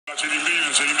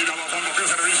Chilindrina bajando, qué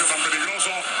servicio tan peligroso.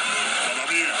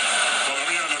 Todavía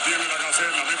la tiene la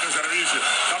Gacela, la mete servicio.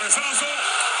 Cabezazo.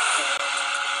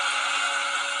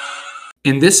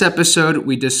 In this episode,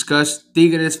 we discussed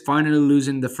Tigres finally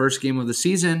losing the first game of the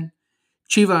season.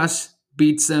 Chivas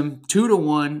beats them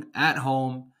 2-1 at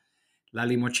home.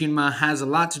 LimoChima has a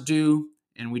lot to do,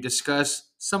 and we discuss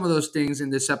some of those things in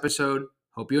this episode.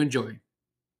 Hope you enjoy.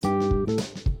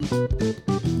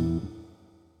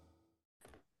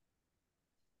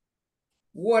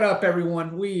 What up,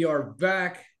 everyone? We are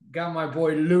back. Got my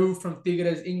boy Lou from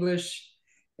Tigres English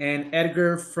and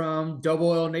Edgar from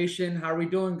Double L Nation. How are we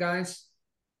doing, guys?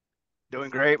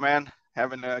 Doing great, man.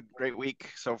 Having a great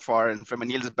week so far, and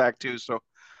Femenil is back too, so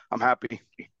I'm happy.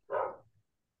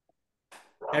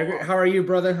 Edgar, how are you,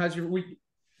 brother? How's your week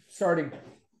starting?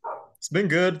 It's been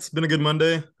good. It's been a good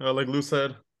Monday. Like Lou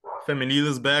said, Femenil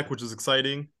is back, which is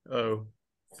exciting.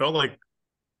 Felt like,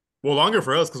 longer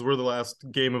for us because we're the last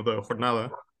game of the jornada,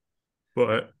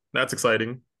 but that's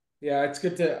exciting. Yeah, it's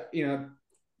good to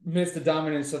miss the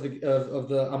dominance of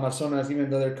the Amazonas,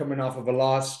 even though they're coming off of a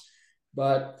loss.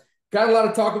 But got a lot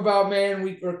to talk about, man.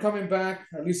 We're coming back,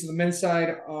 at least on the men's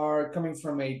side, are coming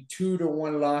from a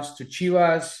 2-1 loss to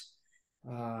Chivas.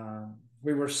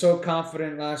 We were so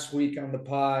confident last week on the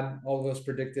pod. All of us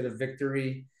predicted a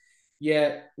victory,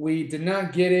 yet we did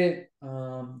not get it.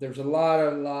 There's a lot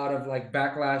of like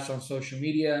backlash on social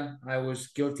media. I was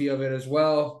guilty of it as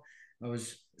well. I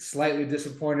was slightly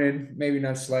disappointed, maybe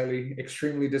not slightly,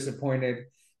 extremely disappointed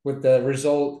with the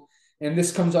result. And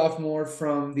this comes off more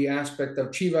from the aspect of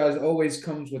Chivas always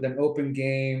comes with an open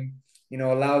game,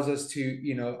 allows us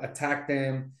to, attack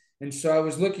them. And so I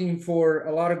was looking for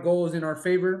a lot of goals in our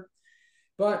favor,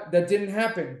 but that didn't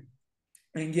happen.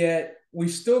 And yet we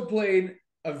still played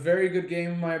a very good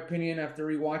game, in my opinion, after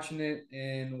rewatching it,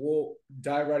 and we'll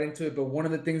dive right into it. But one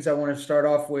of the things I want to start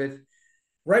off with,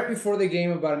 right before the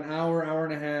game, about an hour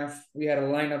and a half, we had a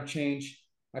lineup change.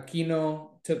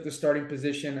 Aquino took the starting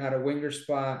position at a winger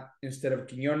spot instead of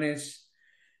Quiñones.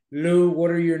 Lou, what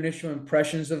are your initial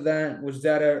impressions of that? Was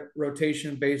that a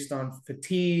rotation based on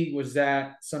fatigue? Was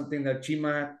that something that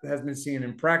Chima has been seeing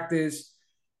in practice?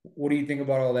 What do you think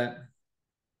about all that?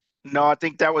 No, I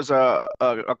think that was a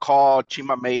call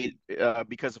Chima made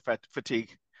because of fatigue.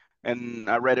 And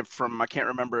I read it from, I can't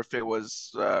remember if it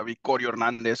was Vicorio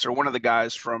Hernandez or one of the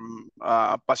guys from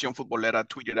Pasión Futbolera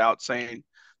tweeted out saying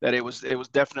that it was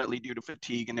definitely due to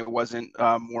fatigue and it wasn't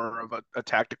more of a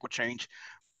tactical change.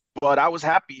 But I was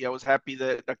happy. I was happy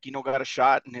that Aquino got a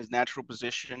shot in his natural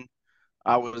position.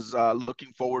 I was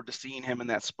looking forward to seeing him in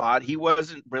that spot. He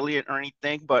wasn't brilliant or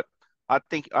anything, but I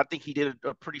think he did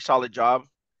a pretty solid job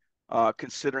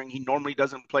considering he normally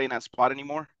doesn't play in that spot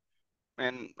anymore.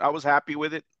 And I was happy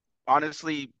with it.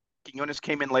 Honestly, Quinones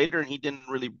came in later and he didn't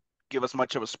really give us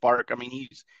much of a spark. I mean,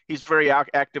 he's very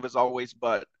active as always,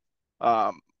 but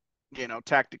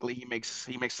tactically he makes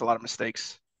a lot of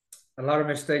mistakes. A lot of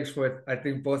mistakes with, I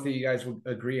think both of you guys would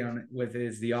agree on it, with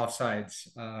is the offsides.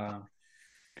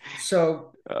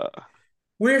 So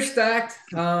we're stacked.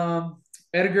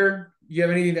 Edgar, you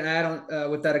have anything to add on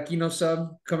with that Aquino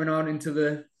sub coming on into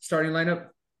the starting lineup?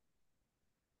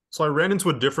 So I ran into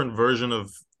a different version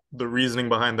of the reasoning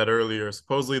behind that earlier.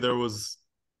 Supposedly there was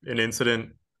an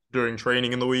incident during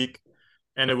training in the week,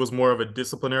 and it was more of a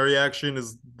disciplinary action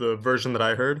is the version that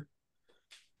I heard.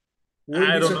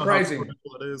 Wouldn't be surprising.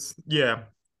 It is. Yeah.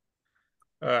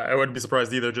 I wouldn't be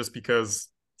surprised either, just because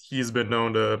he's been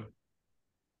known to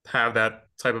have that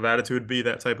type of attitude, be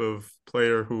that type of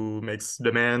player who makes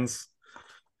demands,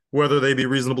 whether they be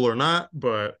reasonable or not.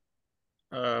 But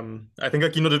I think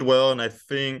Aquino did well, and I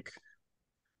think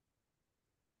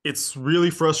it's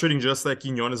really frustrating just that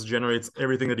Quiñones generates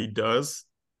everything that he does,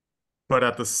 but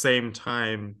at the same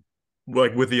time,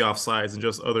 like with the offsides and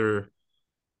just other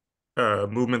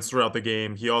movements throughout the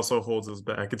game, he also holds us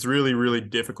back. It's really, really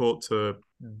difficult to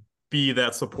be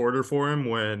that supporter for him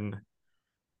when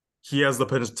he has the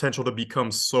potential to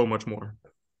become so much more.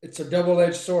 It's a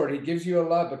double-edged sword. He gives you a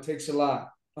lot, but takes a lot.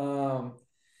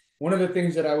 One of the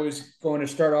things that I was going to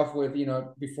start off with,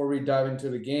 before we dive into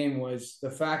the game, was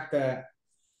the fact that,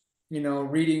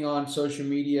 reading on social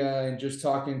media and just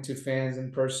talking to fans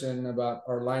in person about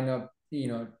our lineup,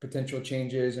 potential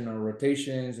changes in our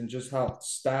rotations and just how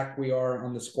stacked we are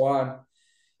on the squad.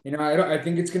 I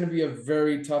think it's going to be a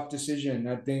very tough decision.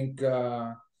 I think,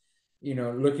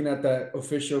 looking at that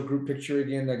official group picture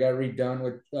again that got redone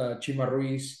with Chima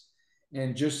Ruiz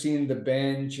and just seeing the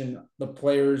bench and the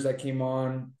players that came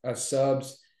on as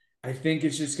subs, I think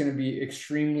it's just going to be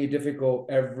extremely difficult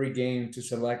every game to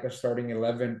select a starting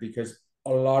 11 because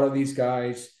a lot of these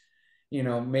guys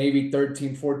maybe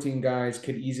 13, 14 guys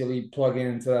could easily plug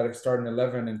into that starting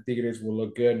 11 and Tigres will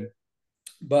look good.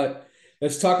 But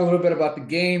let's talk a little bit about the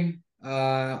game.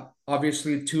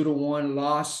 Obviously, 2-1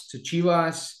 loss to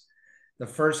Chivas. The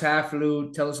first half,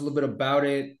 Lou, tell us a little bit about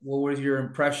it. What were your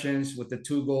impressions with the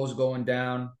 2 goals going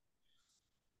down?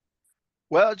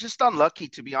 Well, just unlucky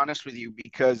to be honest with you,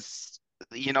 because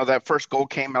that first goal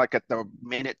came like at the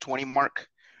minute 20 mark,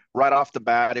 right off the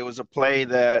bat. It was a play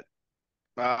that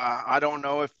I don't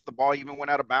know if the ball even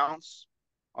went out of bounds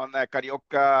on that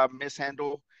Carioca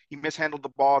mishandle. He mishandled the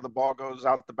ball. The ball goes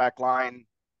out the back line,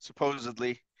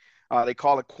 supposedly. They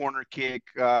call it corner kick.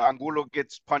 Angulo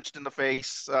gets punched in the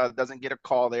face, doesn't get a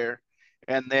call there.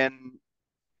 And then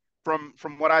from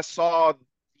what I saw,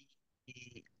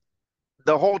 the,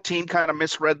 the whole team kind of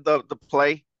misread the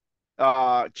play.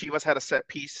 Chivas had a set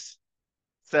piece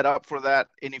set up for that.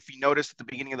 And if you notice at the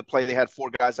beginning of the play, they had 4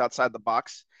 guys outside the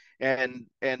box, and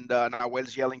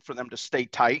Nahuel's yelling for them to stay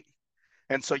tight.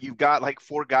 And so you've got like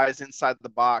 4 guys inside the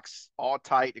box, all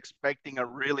tight, expecting a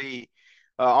really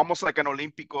almost like an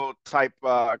Olympico type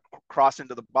cross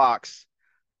into the box.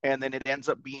 And then it ends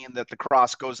up being that the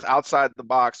cross goes outside the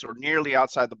box or nearly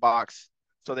outside the box,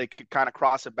 so they could kind of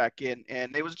cross it back in.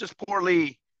 And it was just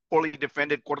poorly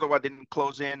defended. Cordova didn't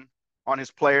close in on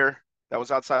his player that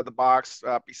was outside the box.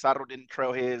 Pizarro didn't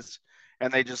trail his,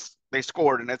 and they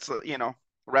scored, and it's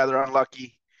rather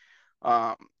unlucky.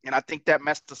 And I think that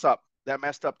messed us up. That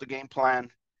messed up the game plan.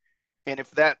 And if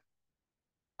that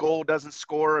goal doesn't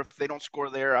score, if they don't score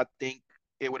there, I think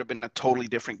it would have been a totally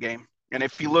different game. And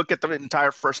if you look at the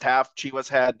entire first half, Chivas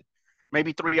had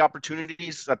maybe 3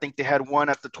 opportunities. I think they had one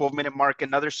at the 12-minute mark,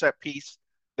 another set piece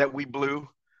that we blew.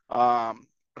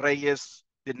 Reyes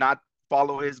did not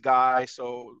follow his guy,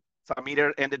 so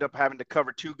Samir ended up having to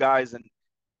cover 2 guys, and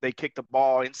they kicked the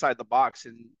ball inside the box,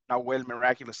 and Nahuel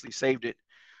miraculously saved it.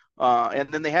 And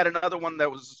then they had another one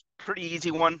that was pretty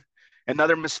easy one.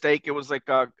 Another mistake. It was like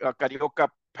a Carioca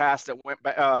pass that went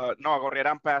back. No, a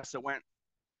Gorriarán pass that went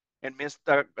and missed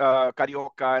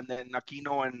Carioca, and then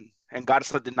Aquino and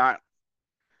Garza did not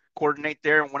coordinate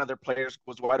there, and one of their players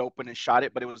was wide open and shot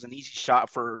it, but it was an easy shot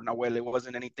for Nahuel. It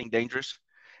wasn't anything dangerous,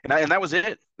 and that was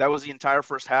it. That was the entire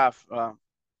first half.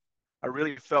 I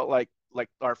really felt like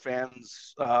our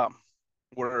fans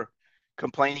were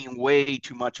complaining way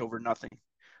too much over nothing.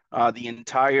 The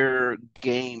entire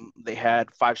game, they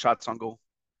had 5 shots on goal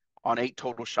on 8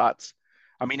 total shots.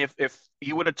 I mean, if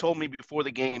you would have told me before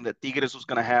the game that Tigres was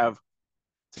going to have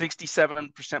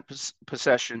 67%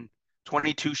 possession,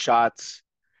 22 shots,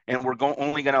 and we're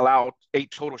only going to allow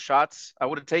 8 total shots, I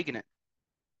would have taken it.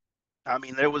 I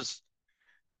mean, there was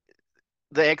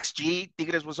the XG,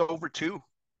 Tigres was over 2,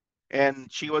 and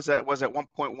she was at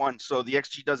 1.1, so the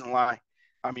XG doesn't lie.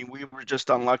 I mean, we were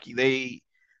just unlucky.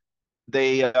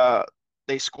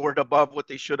 They scored above what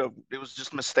they should have. It was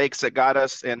just mistakes that got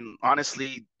us, and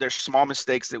honestly, there's small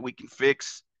mistakes that we can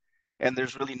fix, and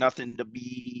there's really nothing to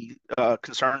be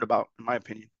concerned about, in my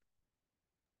opinion.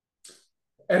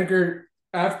 Edgar,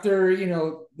 after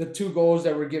the 2 goals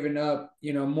that were given up,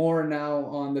 more now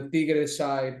on the Tigres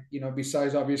side,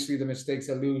 besides obviously the mistakes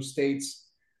that Lou states,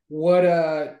 what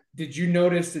did you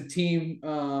notice the team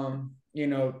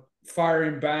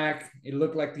firing back? It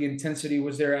looked like the intensity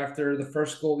was there after the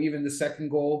first goal, even the second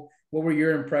goal. What were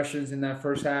your impressions in that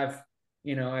first half,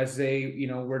 as they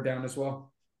were down as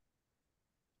well?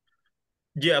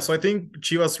 Yeah, so I think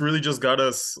Chivas really just got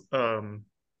us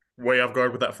way off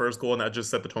guard with that first goal, and that just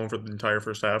set the tone for the entire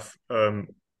first half. In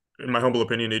my humble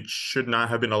opinion, it should not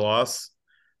have been a loss.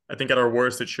 I think at our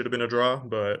worst, it should have been a draw,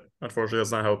 but unfortunately,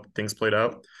 that's not how things played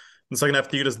out. In the second half,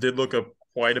 Tigres did look up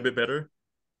quite a bit better,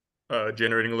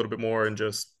 generating a little bit more and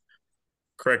just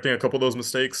correcting a couple of those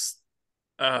mistakes.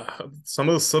 Some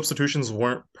of the substitutions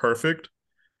weren't perfect,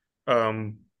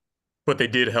 but they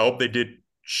did help. They did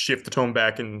shift the tone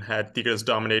back and had Tigres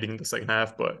dominating the second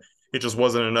half, but it just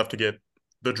wasn't enough to get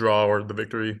the draw or the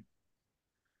victory.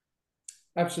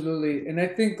 Absolutely. And I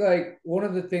think like one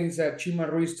of the things that Chima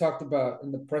Ruiz talked about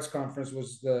in the press conference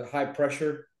was the high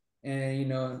pressure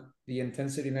and the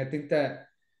intensity. And I think that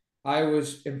I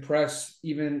was impressed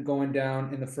even going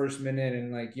down in the first minute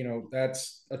and like,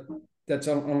 that's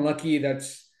unlucky.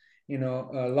 That's,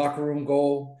 a locker room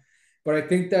goal. But I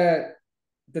think that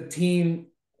the team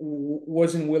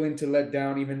wasn't willing to let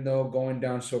down, even though going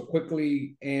down so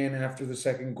quickly. And after the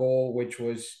second goal, which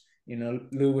was,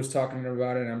 Lou was talking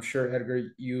about it. I'm sure, Edgar,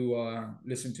 you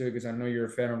listened to it because I know you're a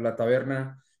fan of La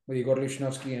Taberna with Igor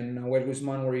Lichnowsky and Nahuel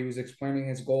Guzman, where he was explaining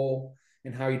his goal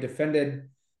and how he defended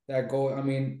that goal. I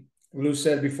mean, Lou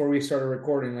said before we started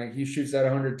recording, like he shoots that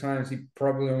 100 times, he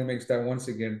probably only makes that once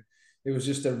again. It was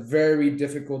just a very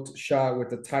difficult shot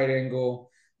with a tight angle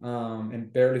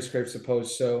and barely scrapes the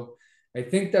post. So I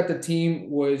think that the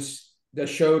team that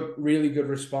showed really good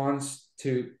response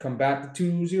to combat the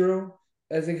 2-0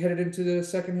 as they headed into the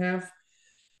second half.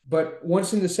 But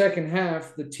once in the second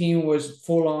half, the team was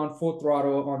full on, full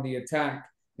throttle on the attack.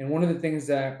 And one of the things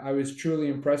that I was truly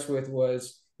impressed with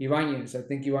was Ibanez. I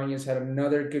think Ibanez had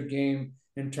another good game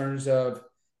in terms of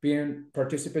being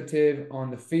participative on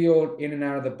the field, in and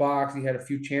out of the box. He had a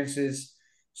few chances.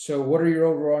 So, what are your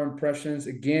overall impressions?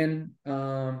 Again,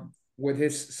 with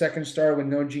his second start with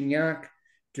no Gignac,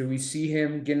 do we see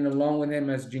him getting along with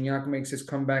him as Gignac makes his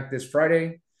comeback this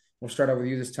Friday? We'll start out with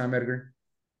you this time, Edgar.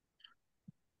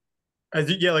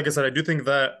 Yeah, like I said, I do think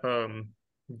that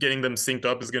getting them synced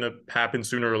up is gonna happen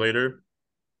sooner or later.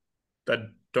 I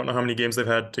don't know how many games they've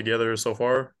had together so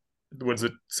far. Was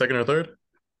it second or third?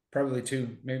 Probably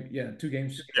two, maybe, yeah, 2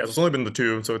 games. Yeah, it's only been the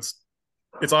two, so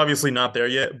it's obviously not there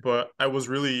yet. But I was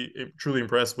really truly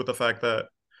impressed with the fact that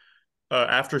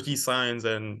after he signs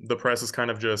and the press is kind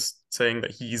of just saying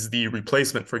that he's the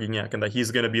replacement for Gignac and that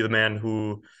he's going to be the man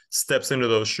who steps into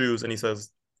those shoes, and he says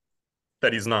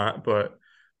that he's not. But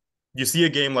you see a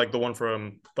game like the one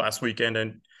from last weekend,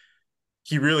 and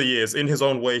he really is in his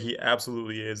own way. He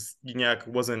absolutely is. Gignac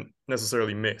wasn't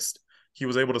necessarily missed. He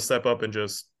was able to step up and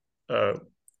just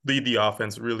lead the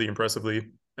offense really impressively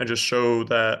and just show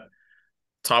that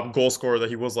top goal scorer that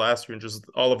he was last year and just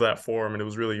all of that form. And it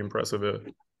was really impressive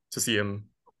to see him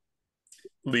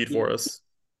lead for us.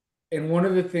 And one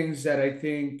of the things that I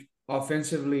think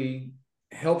offensively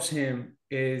helps him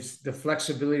is the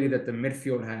flexibility that the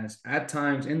midfield has. At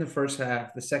times in the first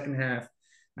half, the second half,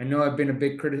 I know I've been a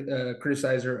big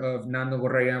criticizer of Nando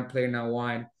Gorrean playing out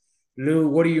wide. Lou,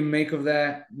 what do you make of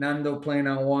that? Nando playing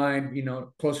out wide,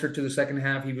 closer to the second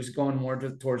half, he was going more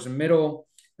towards the middle.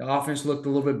 The offense looked a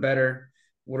little bit better.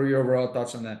 What are your overall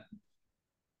thoughts on that?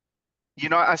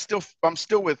 I'm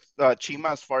still with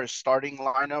Chima as far as starting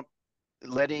lineup,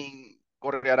 letting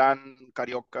Correaran,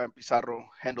 Carioca, and Pizarro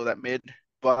handle that mid.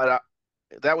 But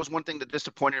that was one thing that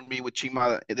disappointed me with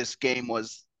Chima in this game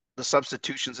was the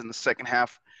substitutions in the second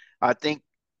half. I think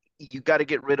you got to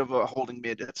get rid of a holding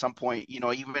mid at some point.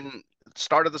 Even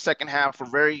start of the second half or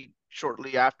very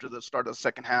shortly after the start of the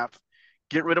second half,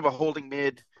 get rid of a holding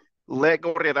mid, let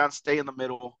Correaran stay in the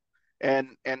middle,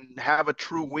 and have a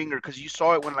true winger, because you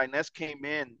saw it when Lainez came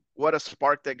in. What a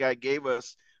spark that guy gave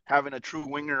us, having a true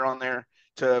winger on there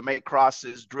to make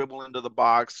crosses, dribble into the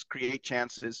box, create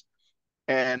chances.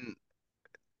 And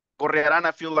Correaran,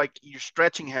 I feel like you're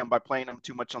stretching him by playing him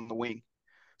too much on the wing.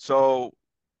 So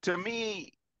to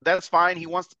me, that's fine.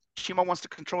 Chima wants to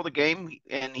control the game,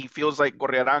 and he feels like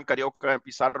Correaran, Carioca, and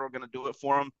Pizarro are going to do it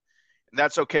for him. And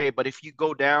that's okay. But if you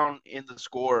go down in the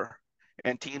score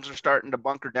and teams are starting to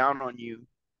bunker down on you,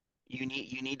 you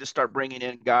need to start bringing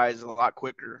in guys a lot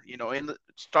quicker. In the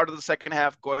start of the second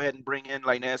half, go ahead and bring in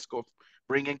Lainez,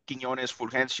 bring in Quiñones,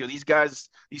 Fulgencio. These guys,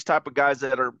 these type of guys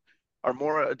that are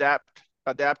more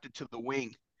adapted to the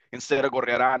wing instead of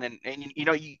Gorrearan.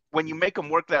 And when you make him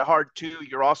work that hard too,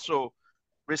 you're also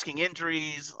risking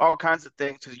injuries, all kinds of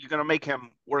things, because you're going to make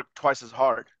him work twice as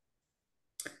hard.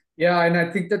 Yeah, and I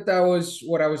think that was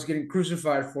what I was getting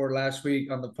crucified for last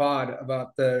week on the pod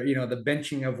about the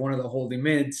benching of one of the holding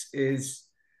mids is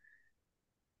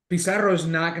Pizarro is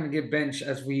not going to get benched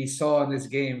as we saw in this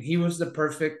game. He was the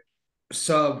perfect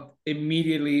sub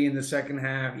immediately in the second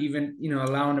half, even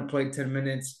allowing to play 10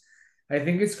 minutes. I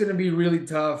think it's going to be really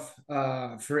tough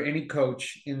for any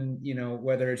coach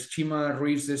whether it's Chima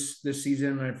Ruiz this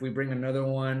season or if we bring another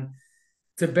one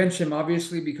to bench him,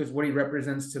 obviously because what he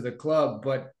represents to the club,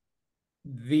 but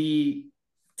the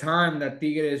time that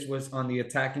Tigres was on the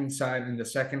attacking side in the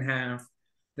second half,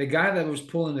 the guy that was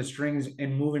pulling the strings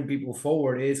and moving people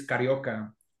forward is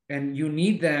Carioca. And you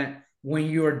need that when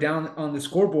you are down on the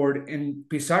scoreboard. And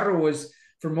Pizarro was,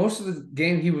 for most of the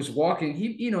game, he was walking.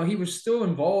 He was still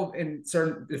involved in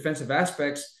certain defensive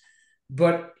aspects,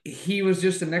 but he was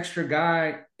just an extra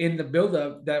guy in the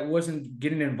buildup that wasn't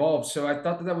getting involved. So I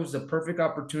thought that was the perfect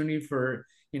opportunity for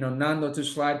Nando to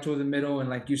slide to the middle and,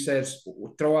 like you said,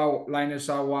 throw out Lainez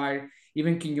out wide.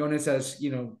 Even Quiñones, as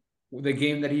the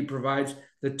game that he provides,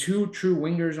 the two true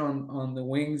wingers on the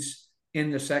wings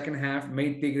in the second half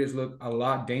made Tigres look a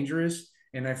lot dangerous.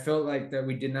 And I felt like that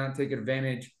we did not take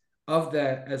advantage of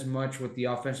that as much with the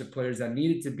offensive players that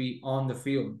needed to be on the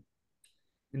field.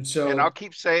 And I'll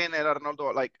keep saying that,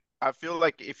 Arnoldo. Like, I feel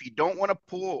like if you don't want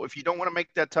to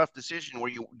make that tough decision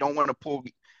where you don't want to pull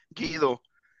Guido,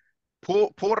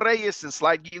 pull Reyes and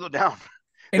slide Guido down.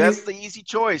 That's the easy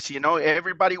choice.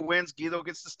 Everybody wins. Guido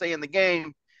gets to stay in the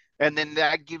game. and then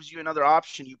that gives you another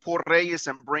option. You pull Reyes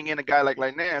and bring in a guy like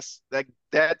Lainez.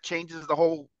 That changes the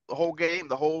whole game,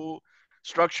 the whole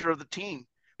structure of the team.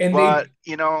 And But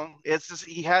it's just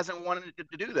he hasn't wanted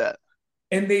to do that.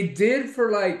 And they did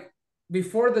for like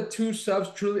before the two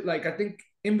subs truly, like I think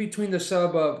in between the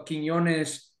sub of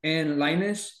Quinones and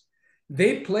Linus,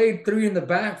 they played three in the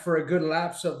back for a good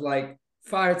lapse of like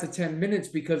 5 to 10 minutes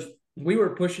because we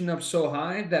were pushing up so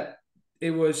high that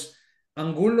it was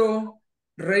Angulo,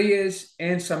 Reyes,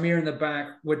 and Samir in the back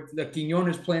with the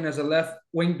Quinones playing as a left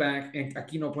wing back and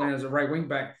Aquino playing as a right wing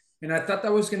back. And I thought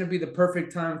that was going to be the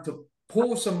perfect time to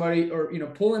pull somebody or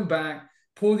pull him back,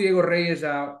 pull Diego Reyes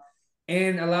out,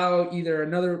 and allow either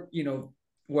another,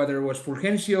 whether it was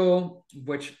Fulgencio,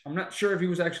 which I'm not sure if he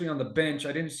was actually on the bench.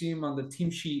 I didn't see him on the team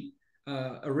sheet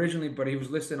originally, but he was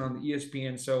listed on the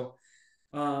ESPN. So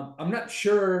I'm not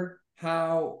sure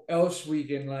how else we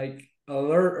can like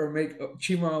alert or make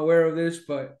Chima aware of this,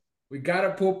 but we got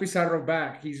to pull Pizarro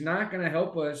back. He's not going to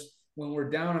help us when we're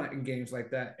down in games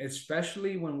like that,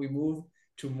 especially when we move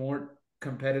to more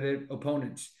competitive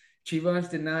opponents. Chivas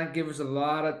did not give us a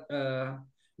lot of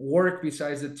work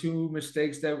besides the two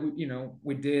mistakes that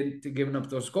we did to giving up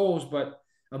those goals, but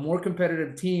a more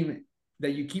competitive team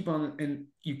that you keep on and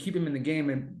you keep him in the game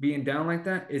and being down like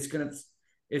that, it's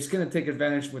gonna take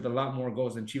advantage with a lot more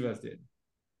goals than Chivas did.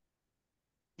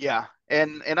 Yeah,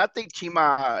 and I think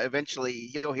Chima eventually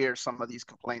he'll hear some of these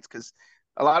complaints because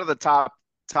a lot of the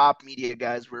top media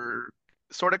guys were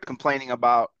sort of complaining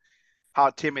about how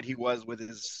timid he was with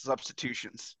his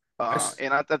substitutions.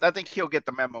 And I think he'll get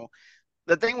the memo.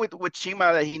 The thing with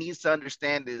Chima that he needs to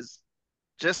understand is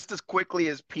just as quickly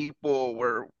as people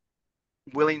were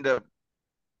willing to,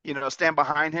 stand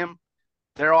behind him,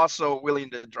 they're also willing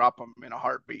to drop him in a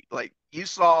heartbeat. Like you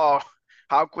saw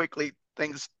how quickly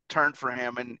things turned for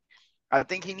him. And I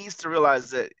think he needs to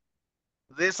realize that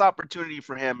this opportunity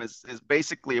for him is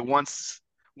basically a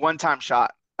one-time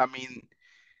shot. I mean,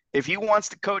 if he wants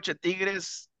to coach at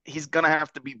Tigres, he's going to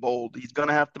have to be bold. He's going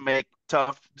to have to make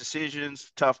tough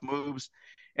decisions, tough moves.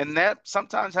 And that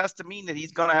sometimes has to mean that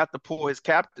he's going to have to pull his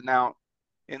captain out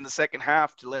in the second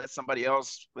half to let somebody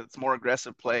else with more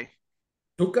aggressive play.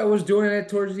 Tuca was doing it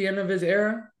towards the end of his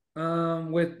era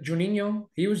with Juninho.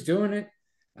 He was doing it.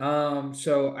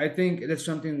 So I think that's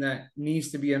something that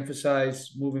needs to be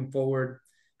emphasized moving forward,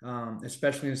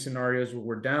 especially in scenarios where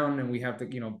we're down and we have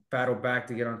to, battle back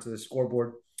to get onto the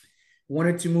scoreboard.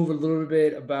 Wanted to move a little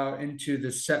bit into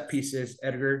the set pieces,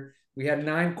 Edgar. We had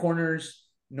 9 corners,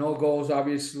 no goals,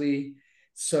 obviously.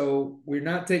 So we're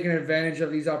not taking advantage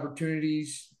of these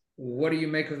opportunities. What do you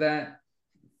make of that?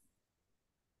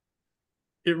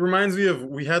 It reminds me of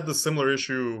we had the similar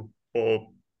issue,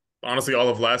 well, honestly, all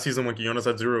of last season when Quinones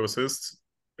had 0 assists.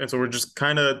 And so we're just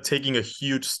kind of taking a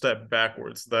huge step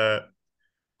backwards that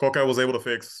Coca was able to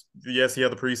fix. Yes, he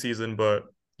had the preseason, but,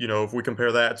 if we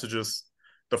compare that to just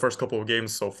the first couple of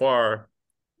games so far,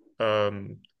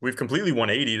 we've completely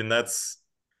 180'd, and it's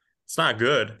not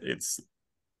good.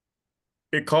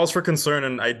 It calls for concern,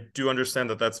 and I do understand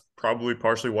that that's probably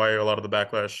partially why a lot of the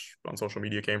backlash on social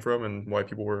media came from and why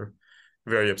people were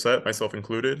very upset, myself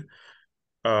included.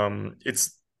 It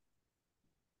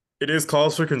is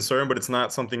cause for concern, but it's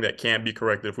not something that can't be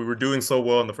corrected. If we were doing so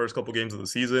well in the first couple games of the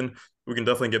season, we can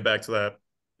definitely get back to that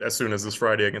as soon as this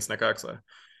Friday against Necaxa.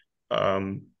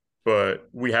 But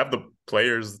we have the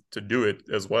players to do it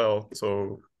as well.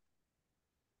 So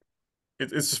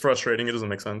it's just frustrating. It doesn't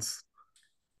make sense.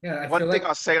 Yeah, One thing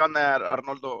I'll say on that,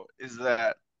 Arnoldo, is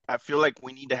that I feel like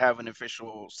we need to have an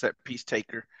official set piece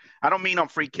taker. I don't mean on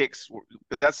free kicks.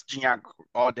 That's Gignac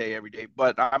all day, every day.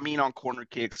 But I mean on corner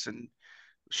kicks and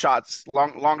shots,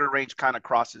 longer range kind of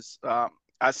crosses.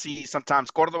 I see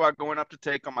sometimes Cordova going up to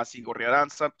take them. I see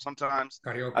Gorriarán sometimes.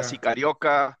 Carioca. I see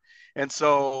Carioca. And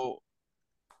so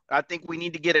I think we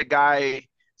need to get a guy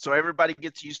so everybody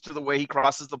gets used to the way he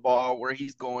crosses the ball, where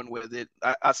he's going with it.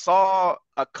 I saw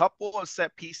a couple of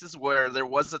set pieces where there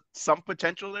was some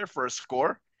potential there for a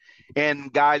score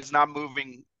and guys not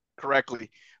moving correctly,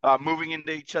 moving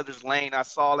into each other's lane. I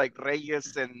saw like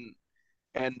Reyes and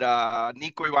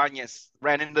Nico Ibanez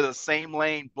ran into the same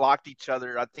lane, blocked each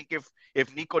other. I think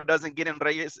if Nico doesn't get in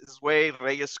Reyes' way,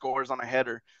 Reyes scores on a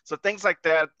header. So things like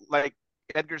that, like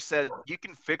Edgar said, you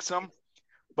can fix them,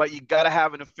 but you got to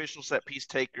have an official set piece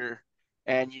taker,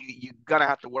 and you gonna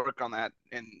have to work on that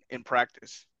in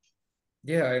practice.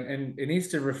 Yeah, and it needs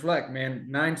to reflect, man.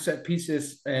 9 set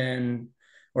pieces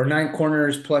or 9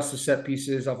 corners plus the set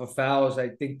pieces off of fouls. I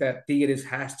think that Tigres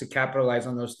has to capitalize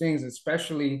on those things,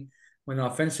 especially when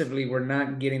offensively we're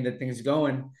not getting the things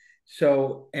going.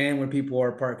 So, and when people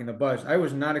are parking the bus, I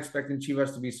was not expecting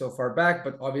Chivas to be so far back,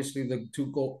 but obviously the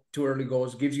two early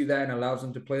goals gives you that and allows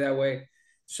them to play that way.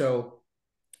 So,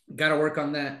 got to work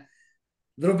on that.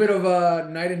 A little bit of a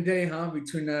night and day, huh,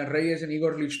 between Reyes and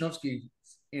Igor Lichnowsky.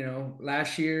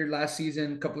 Last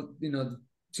season,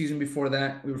 season before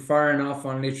that, we were firing off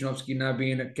on Lichnowsky not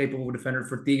being a capable defender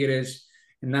for Tigres,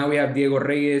 and now we have Diego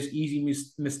Reyes, easy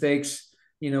mistakes,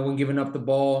 when giving up the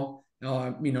ball,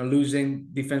 losing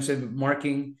defensive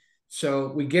marking.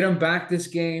 So we get him back this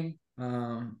game.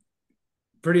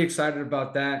 Pretty excited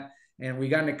about that, and we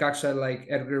got Necaxa, like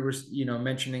Edgar was,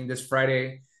 mentioning, this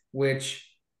Friday, which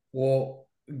will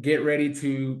get ready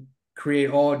to create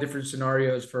all different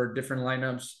scenarios for different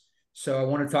lineups. So I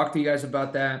want to talk to you guys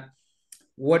about that.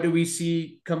 What do we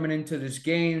see coming into this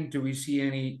game? Do we see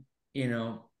any,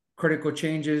 critical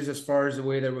changes as far as the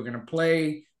way that we're going to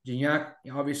play? Gignac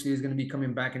obviously is going to be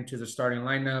coming back into the starting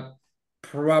lineup,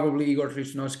 probably Igor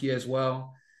Krasnowski as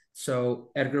well.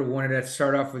 So Edgar, wanted to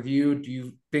start off with you. Do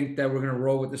you think that we're going to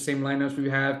roll with the same lineups we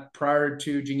have prior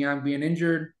to Gignac being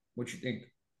injured? What you think?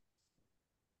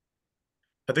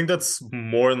 I think that's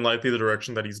more than likely the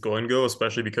direction that he's going to go,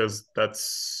 especially because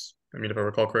if I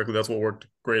recall correctly, that's what worked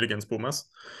great against Pumas.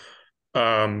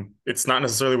 It's not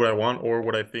necessarily what I want or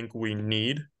what I think we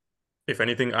need. If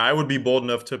anything, I would be bold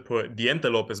enough to put Diente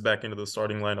Lopez back into the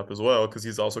starting lineup as well, because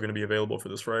he's also going to be available for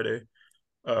this Friday.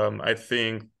 I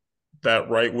think that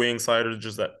right wing side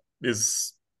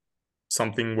is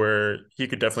something where he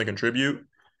could definitely contribute,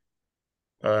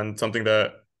 and something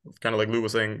that, kind of like Lou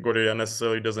was saying, Gordia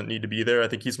necessarily doesn't need to be there. I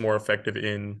think he's more effective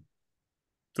in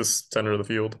the center of the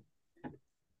field.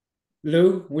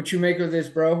 Lou, what you make of this,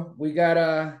 bro? We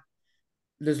got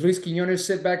does Luis Quiñones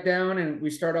sit back down and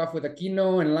we start off with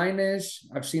Aquino and Lainez?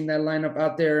 I've seen that lineup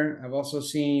out there. I've also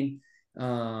seen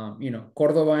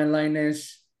Cordova and Lainez,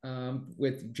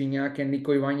 with Gignac and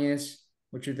Nico Ibanez.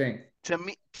 What you think? To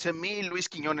me, Luis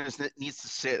Quiñones needs to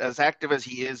sit. As active as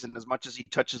he is, and as much as he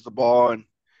touches the ball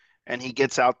and he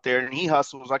gets out there and he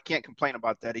hustles, I can't complain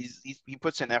about that. He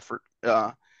puts in effort.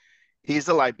 He's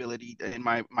a liability in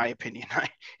my opinion.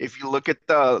 If you look at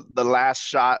the last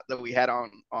shot that we had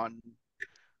on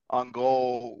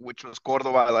goal, which was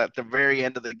Cordova at the very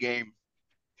end of the game,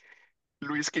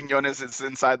 Luis Quiñones is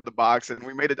inside the box, and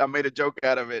I made a joke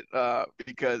out of it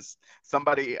because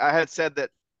I had said that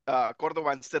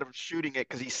Cordova, instead of shooting it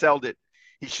because he selled it,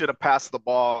 he should have passed the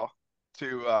ball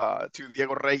to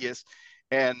Diego Reyes,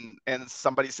 and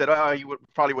somebody said, oh,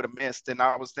 probably would have missed, and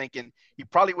I was thinking he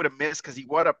probably would have missed because he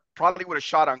probably would have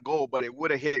shot on goal, but it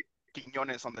would have hit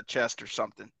Quiñones on the chest or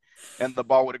something, and the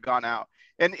ball would have gone out.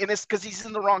 And it's because he's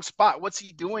in the wrong spot. What's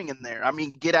he doing in there? I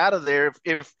mean, get out of there.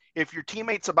 If your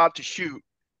teammate's about to shoot,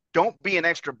 don't be an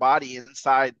extra body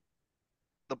inside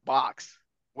the box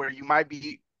where you might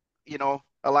be,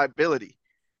 a liability.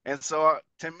 And so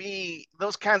to me,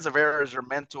 those kinds of errors are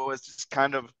mental. It's just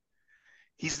kind of,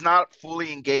 he's not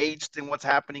fully engaged in what's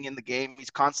happening in the game. He's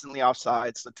constantly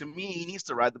offside. So to me, he needs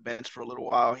to ride the bench for a little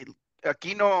while.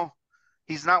 Aquino,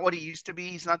 he's not what he used to be.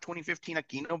 He's not 2015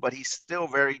 Aquino, but he's still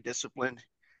very disciplined.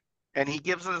 And he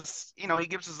gives us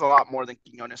a lot more than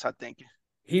Quiñones, I think.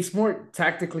 He's more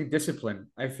tactically disciplined.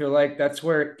 I feel like that's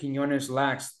where Quiñones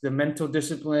lacks the mental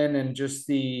discipline and just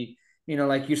the,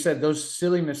 like you said, those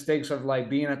silly mistakes of like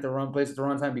being at the wrong place at the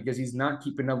wrong time because he's not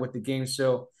keeping up with the game.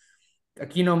 So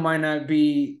Aquino might not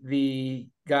be the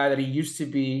guy that he used to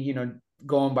be,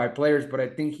 going by players, but I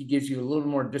think he gives you a little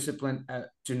more discipline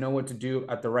to know what to do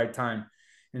at the right time.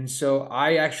 And so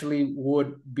I actually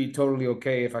would be totally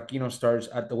okay if Aquino starts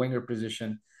at the winger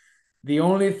position. The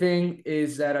only thing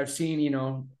is that I've seen,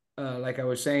 like I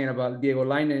was saying about Diego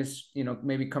Lainez,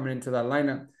 maybe coming into that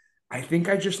lineup. I think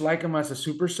I just like him as a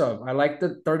super sub. I like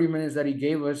the 30 minutes that he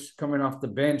gave us coming off the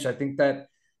bench. I think that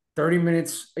 30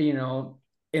 minutes, in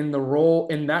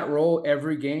that role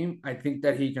every game, I think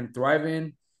that he can thrive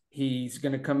in. He's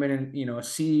going to come in and,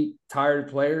 see tired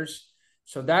players.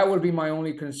 So that would be my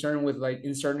only concern with like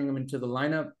inserting him into the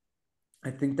lineup. I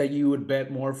think that you would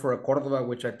bet more for a Cordova,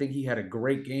 which I think he had a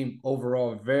great game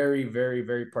overall. Very, very,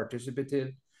 very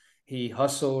participative. He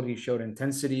hustled. He showed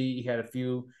intensity. He had a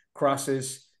few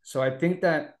crosses. So I think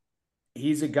that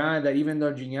he's a guy that even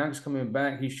though Gignac's coming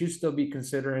back, he should still be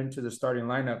considered into the starting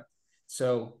lineup.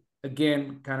 So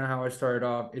again, kind of how I started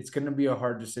off, it's going to be a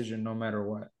hard decision no matter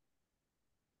what.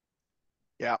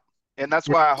 Yeah, and that's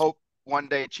why I hope one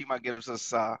day Chima gives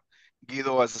us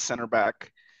Guido as a center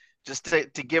back, just to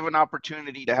give an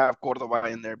opportunity to have Cordova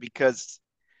in there, because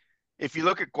if you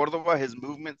look at Cordova, his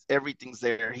movements, everything's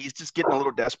there. He's just getting a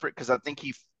little desperate because I think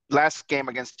last game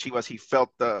against Chivas, he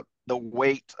felt the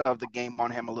weight of the game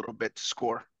on him a little bit to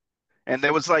score. And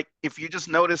there was like, if you just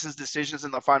notice his decisions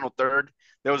in the final third,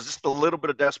 there was just a little bit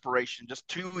of desperation, just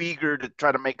too eager to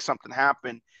try to make something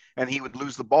happen. And he would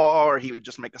lose the ball, or he would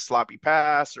just make a sloppy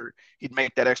pass, or he'd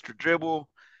make that extra dribble.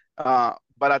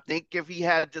 But I think if he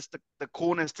had just the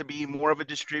coolness to be more of a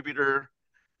distributor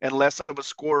and less of a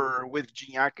scorer with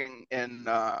Gignac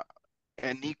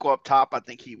and Nico up top, I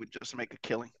think he would just make a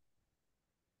killing.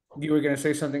 You were gonna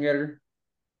say something, Edgar?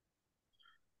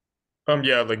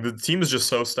 Yeah, like the team is just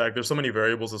so stacked. There's so many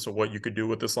variables as to what you could do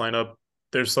with this lineup.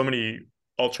 There's so many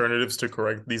alternatives to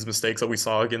correct these mistakes that we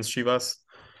saw against Chivas.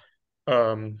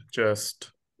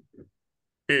 Just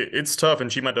it's tough, and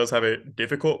Chima does have it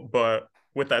difficult. But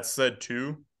with that said,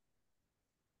 too,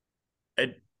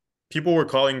 it, people were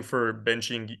calling for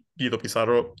benching Guido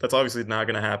Pizarro. That's obviously not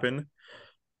going to happen.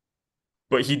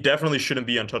 But he definitely shouldn't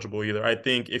be untouchable either. I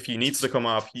think if he needs to come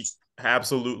off, he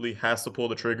absolutely has to pull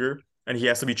the trigger, and he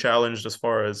has to be challenged as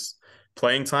far as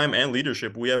playing time and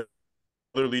leadership. We have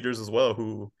other leaders as well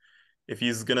who, if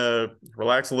he's gonna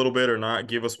relax a little bit or not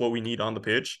give us what we need on the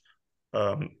pitch,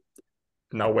 um,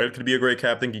 Nahuel could be a great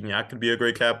captain. Gignac could be a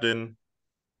great captain.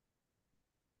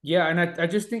 Yeah, and I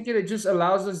just think it just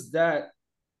allows us that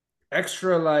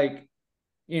extra, like,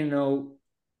 you know,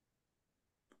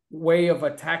 way of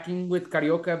attacking with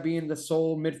Carioca being the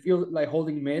sole midfield, like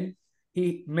holding mid.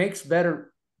 He makes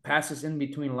better passes in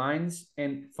between lines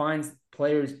and finds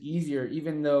players easier,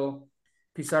 even though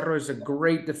Pizarro is a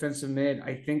great defensive mid.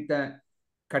 I think that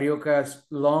Carioca's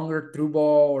longer through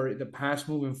ball or the pass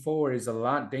moving forward is a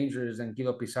lot dangerous than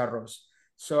Guido Pizarro's.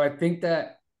 So I think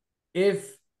that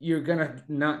if you're gonna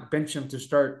not bench him to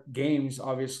start games,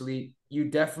 obviously, you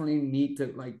definitely need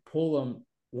to like pull him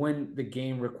when the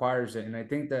game requires it. And I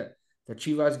think that the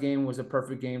Chivas game was a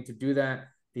perfect game to do that.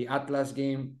 The Atlas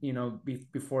game,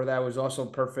 before that was also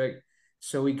perfect.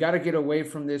 So we got to get away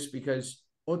from this because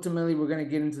ultimately we're going to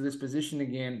get into this position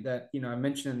again that, I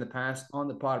mentioned in the past on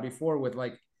the pod before with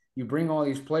like, you bring all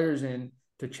these players in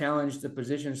to challenge the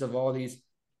positions of all these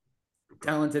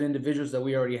talented individuals that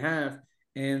we already have,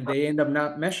 and they end up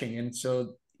not meshing. And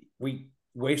so we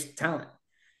waste talent.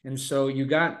 And so you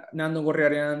got Nando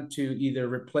Gorriarán to either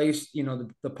replace,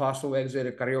 the possible exit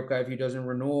of Carioca if he doesn't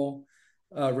renew,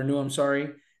 I'm sorry,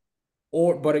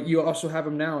 but you also have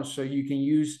him now, so you can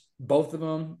use both of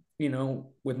them,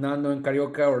 with Nando and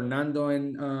Carioca or Nando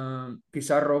and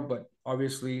Pizarro. But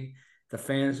obviously, the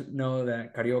fans know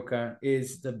that Carioca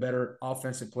is the better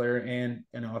offensive player and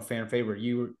a fan favorite.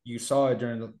 You saw it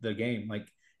during the game, like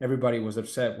everybody was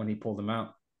upset when he pulled him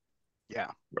out.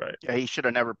 Yeah, Right. yeah, he should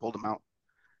have never pulled him out.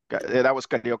 That was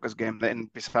Carioca's game. Then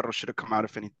Pizarro should have come out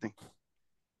if anything.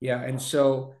 Yeah, and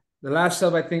so the last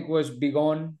sub I think was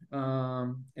Bigon,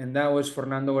 and that was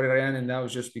Fernando Gorriarán, and that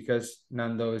was just because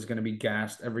Nando is going to be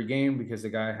gassed every game because the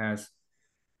guy has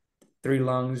three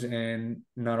lungs and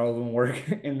not all of them work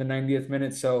in the 90th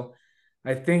minute. So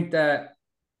I think that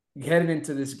heading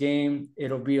into this game,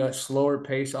 it'll be a slower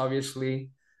pace,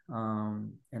 obviously.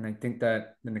 And I think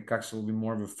that the Necaxa will be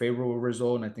more of a favorable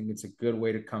result. And I think it's a good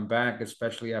way to come back,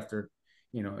 especially after,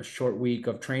 a short week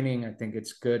of training. I think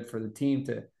it's good for the team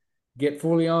to get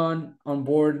fully on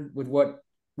board with what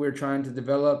we're trying to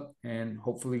develop and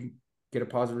hopefully get a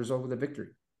positive result with a victory.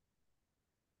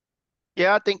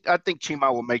 Yeah, I think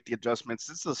Chima will make the adjustments.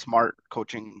 This is a smart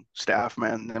coaching staff,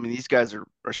 man. I mean, these guys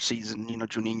are seasoned.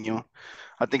 Juninho.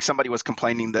 I think somebody was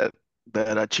complaining that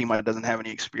Chima doesn't have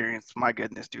any experience. My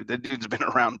goodness, dude, that dude's been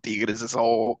around Tigres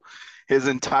his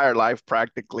entire life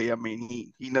practically. I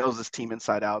mean, he knows his team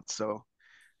inside out. So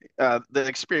the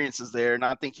experience is there, and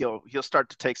I think he'll start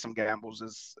to take some gambles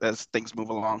as things move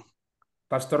along.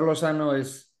 Pastor Lozano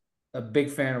is a big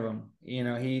fan of him.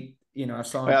 I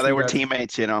saw him Well, they tweet were out.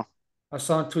 teammates. I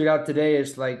saw him tweet out today.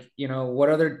 It's like, what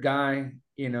other guy,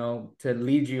 to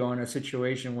lead you on a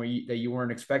situation that you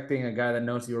weren't expecting, a guy that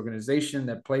knows the organization,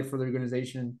 that played for the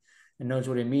organization and knows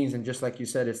what it means. And just like you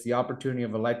said, it's the opportunity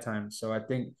of a lifetime. So I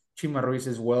think Chima Ruiz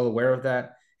is well aware of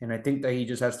that. And I think that he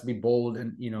just has to be bold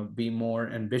and, be more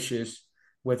ambitious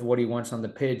with what he wants on the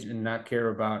pitch and not care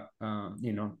about,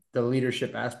 the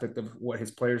leadership aspect of what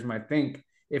his players might think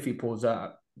if he pulls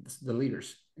out the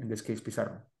leaders, in this case,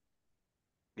 Pizarro.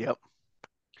 Yep.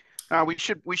 We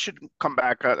should come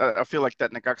back. I feel like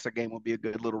that Necaxa game will be a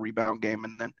good little rebound game,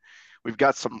 and then we've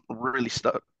got some really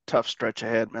tough stretch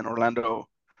ahead, man. Orlando,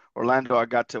 I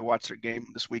got to watch their game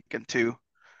this weekend too,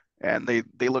 and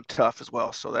they look tough as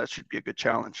well. So that should be a good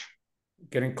challenge.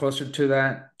 Getting closer to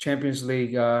that Champions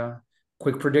League.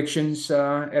 Quick predictions,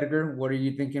 Edgar. What are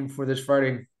you thinking for this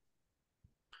Friday?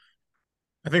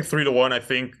 I think 3-1. I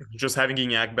think just having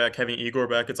Gignac back, having Igor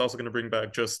back, it's also going to bring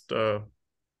back just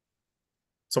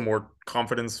some more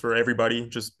confidence for everybody,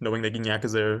 just knowing that Gignac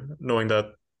is there, knowing that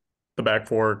the back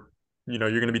four, you're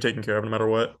going to be taken care of no matter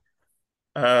what.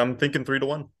 I'm thinking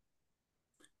 3-1.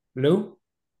 Lou?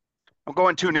 I'm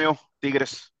going 2-0,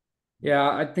 Tigres. Yeah,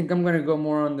 I think I'm going to go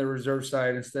more on the reserve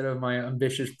side instead of my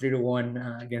ambitious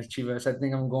 3-1 against Chivas. I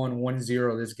think I'm going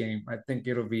 1-0 this game. I think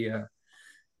it'll be a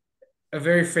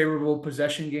very favorable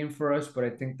possession game for us, but I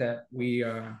think that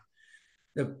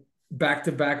the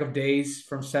back-to-back of days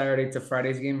from Saturday to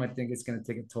Friday's game, I think it's going to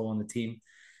take a toll on the team.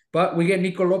 But we get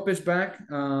Nico Lopez back.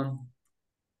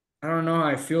 I don't know how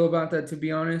I feel about that, to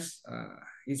be honest.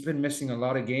 He's been missing a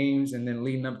lot of games, and then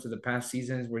leading up to the past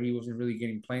seasons where he wasn't really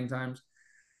getting playing times.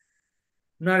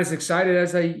 I'm not as excited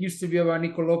as I used to be about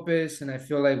Nico Lopez, and I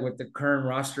feel like with the current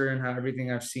roster and how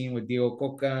everything I've seen with Diego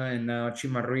Coca and now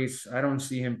Chima Ruiz, I don't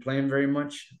see him playing very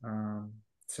much.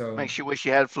 So Makes you wish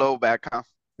you had Flo back, huh?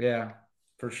 yeah,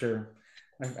 for sure.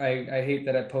 I hate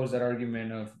that I posed that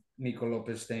argument of Nico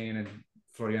Lopez staying and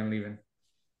Florian leaving.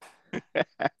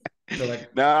 So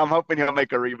like, No, I'm hoping he'll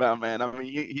make a rebound, man. I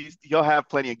mean, he'll have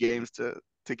plenty of games to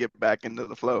get back into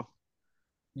the flow.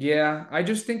 yeah, I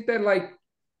just think that like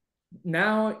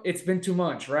now it's been too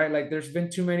much, right? Like there's been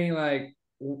too many like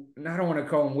I don't want to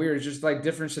call them weird, it's just like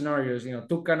different scenarios.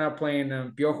 Tuca not playing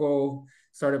them, Piojo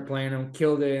started playing them,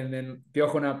 killed it, and then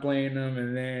Piojo not playing them,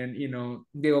 and then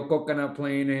Diego Coca not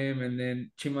playing him, and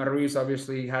then Chima Ruiz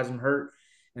obviously has him hurt.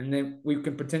 And then we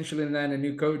could potentially land a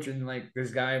new coach, and like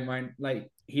this guy might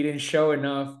like he didn't show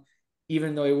enough,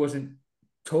 even though it wasn't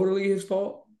totally his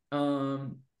fault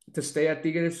to stay at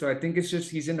Tigres. So I think it's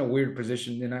just he's in a weird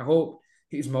position, and I hope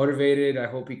he's motivated. I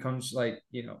hope he comes like,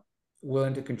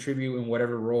 willing to contribute in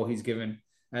whatever role he's given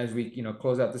as we,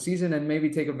 close out the season and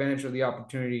maybe take advantage of the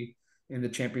opportunity in the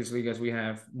Champions League as we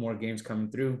have more games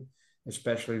coming through,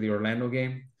 especially the Orlando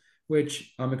game,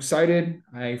 which I'm excited.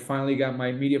 I finally got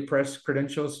my media press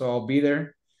credentials, so I'll be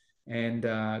there and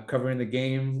covering the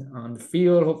game on the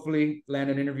field, hopefully land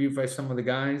an interview by some of the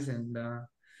guys and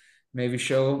maybe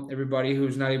show everybody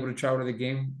who's not able to travel to the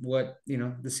game what,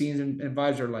 the scenes and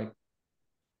vibes are like.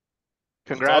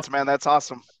 That's Congrats, awesome. man. That's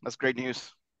awesome. That's great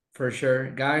news. For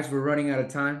sure. Guys, we're running out of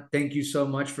time. Thank you so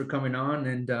much for coming on,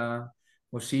 and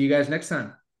we'll see you guys next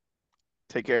time.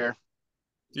 Take care.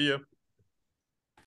 See ya.